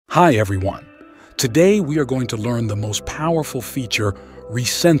Hi everyone. Today we are going to learn the most powerful feature,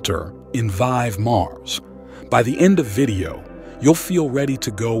 recenter, in VIVE Mars. By the end of video, you'll feel ready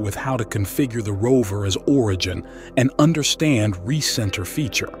to go with how to configure the rover as origin and understand recenter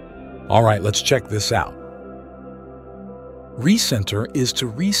feature. Alright, let's check this out. Recenter is to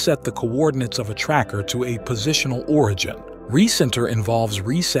reset the coordinates of a tracker to a positional origin. Recenter involves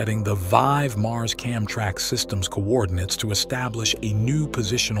resetting the VIVE Mars Camtrack system's coordinates to establish a new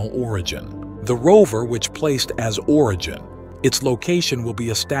positional origin. The rover, which placed as origin, its location will be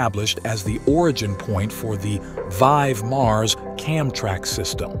established as the origin point for the VIVE Mars Camtrack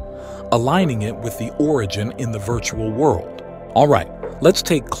system, aligning it with the origin in the virtual world. Alright, let's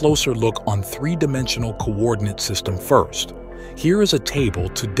take a closer look on three-dimensional coordinate system first. Here is a table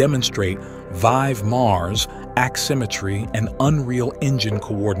to demonstrate VIVE Mars, aximmetry, and Unreal Engine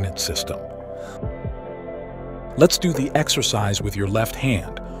coordinate system. Let's do the exercise with your left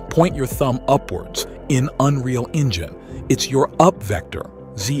hand. Point your thumb upwards. In Unreal Engine, it's your up vector,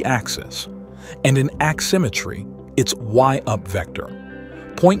 z-axis. And in aximmetry, it's y-up vector.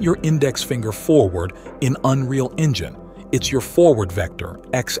 Point your index finger forward. In Unreal Engine, it's your forward vector,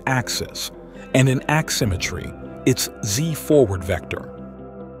 x-axis. And in aximmetry, it's z-forward vector.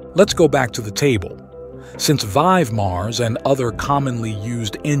 Let's go back to the table. Since VIVE Mars and other commonly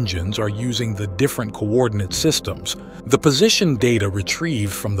used engines are using the different coordinate systems, the position data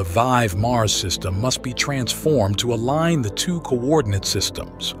retrieved from the VIVE Mars system must be transformed to align the two coordinate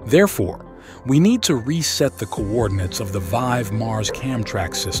systems. Therefore, we need to reset the coordinates of the VIVE Mars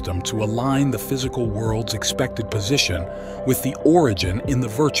Camtrack system to align the physical world's expected position with the origin in the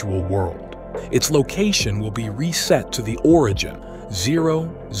virtual world. Its location will be reset to the origin 0,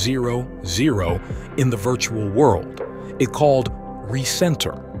 0, 0 in the virtual world. It's called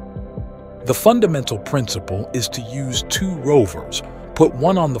recenter. The fundamental principle is to use two rovers, put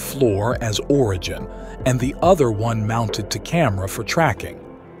one on the floor as origin and the other one mounted to camera for tracking.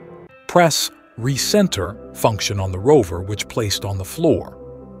 Press recenter function on the rover which placed on the floor.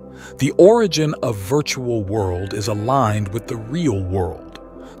 The origin of virtual world is aligned with the real world.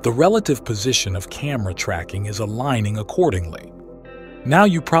 The relative position of camera tracking is aligning accordingly. Now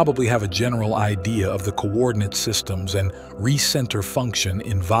you probably have a general idea of the coordinate systems and recenter function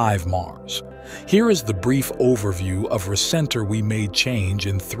in VIVE Mars. Here is the brief overview of recenter we made change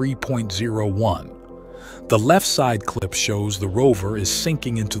in 3.01. The left side clip shows the rover is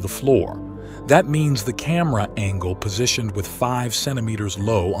sinking into the floor. That means the camera angle positioned with 5 centimeters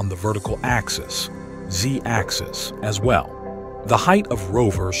low on the vertical axis, z-axis, as well. The height of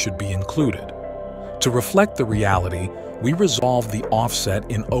rover should be included. To reflect the reality, we resolve the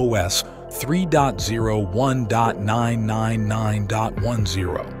offset in OS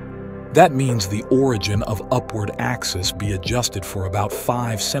 3.01.999.10. That means the origin of upward axis be adjusted for about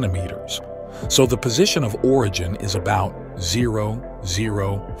 5 centimeters. So the position of origin is about 0,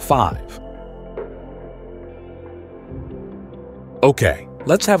 0, 5. Okay,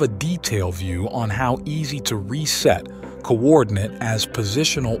 let's have a detailed view on how easy to reset coordinate as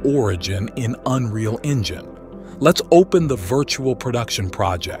positional origin in Unreal Engine. Let's open the virtual production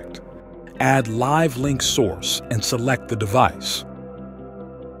project. Add live link source and select the device.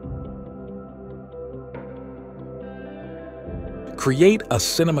 Create a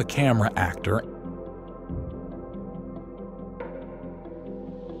cinema camera actor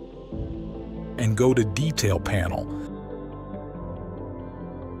and go to Detail panel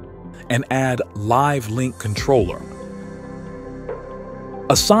and add Live Link Controller.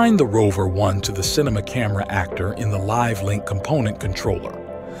 Assign the rover 1 to the cinema camera actor in the Live Link component controller.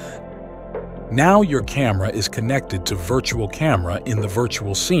 Now your camera is connected to virtual camera in the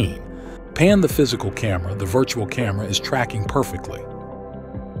virtual scene. Pan the physical camera, the virtual camera is tracking perfectly.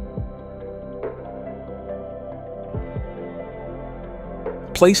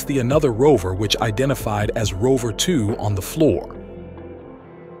 Place the another rover which identified as rover 2 on the floor.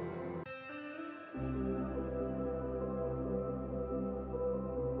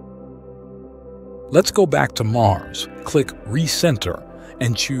 Let's go back to Mars, click Recenter,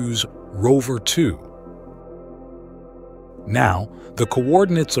 and choose Rover 2. Now, the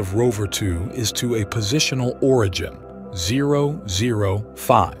coordinates of Rover 2 is to a positional origin, 0, 0,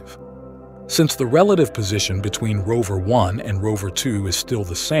 5. Since the relative position between Rover 1 and Rover 2 is still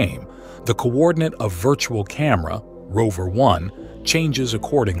the same, the coordinate of virtual camera, Rover 1, changes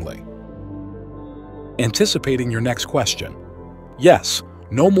accordingly. Anticipating your next question. Yes,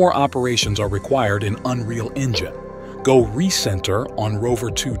 no more operations are required in Unreal Engine. Go recenter on Rover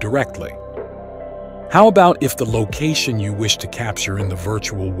 2 directly. How about if the location you wish to capture in the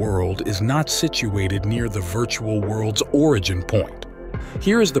virtual world is not situated near the virtual world's origin point?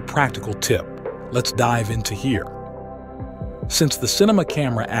 Here is the practical tip. Let's dive into here. Since the cinema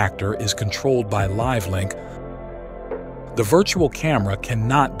camera actor is controlled by live link, the virtual camera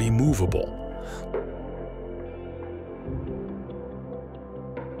cannot be movable.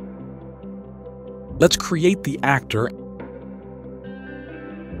 Let's create the actor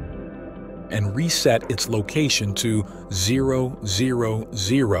and reset its location to 0, 0,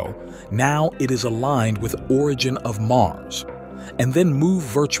 0. Now it is aligned with origin of Mars. And then move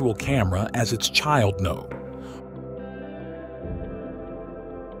virtual camera as its child node.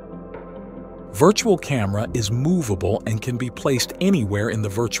 Virtual camera is movable and can be placed anywhere in the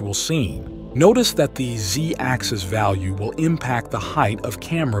virtual scene. Notice that the Z-axis value will impact the height of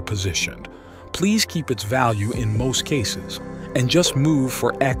camera positioned. Please keep its value in most cases, and just move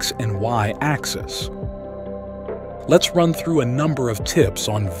for X and Y axis. Let's run through a number of tips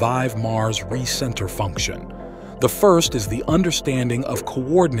on VIVE Mars recenter function. The first is the understanding of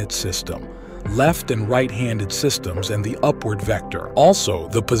coordinate system, left and right-handed systems, and the upward vector. Also,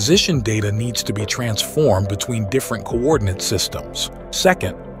 the position data needs to be transformed between different coordinate systems.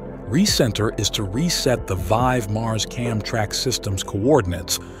 Second, recenter is to reset the VIVE Mars Camtrack system's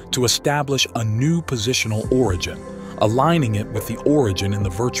coordinates to establish a new positional origin, aligning it with the origin in the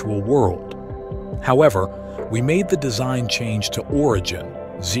virtual world. However, we made the design change to origin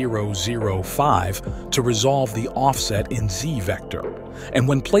 005 to resolve the offset in Z vector, and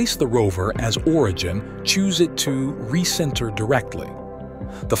when place the rover as origin, choose it to recenter directly.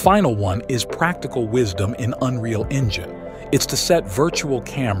 The final one is practical wisdom in Unreal Engine. It's to set virtual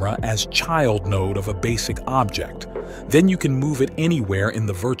camera as child node of a basic object. Then you can move it anywhere in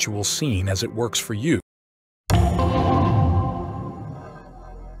the virtual scene as it works for you.